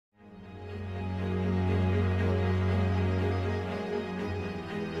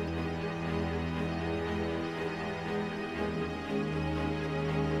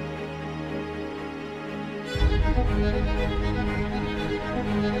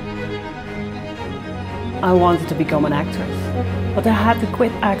I wanted to become an actress, but I had to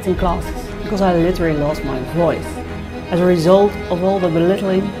quit acting classes because I literally lost my voice as a result of all the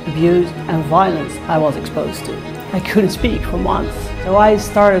belittling, abuse and violence I was exposed to. I couldn't speak for months, so I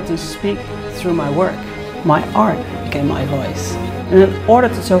started to speak through my work. My art became my voice. And in order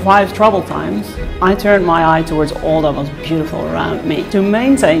to survive troubled times, I turned my eye towards all that was beautiful around me, to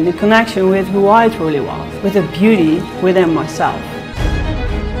maintain the connection with who I truly was, with the beauty within myself.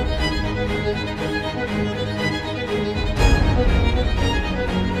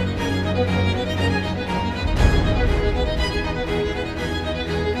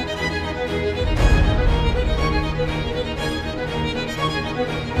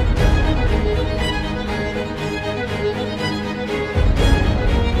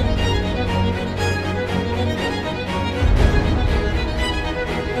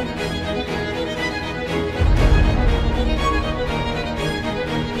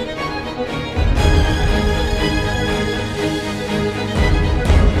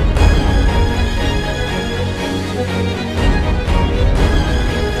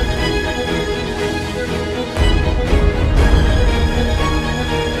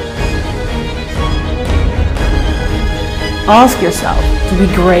 Ask yourself to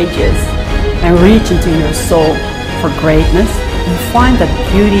be courageous and reach into your soul for greatness and find that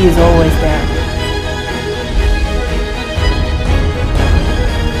beauty is always there.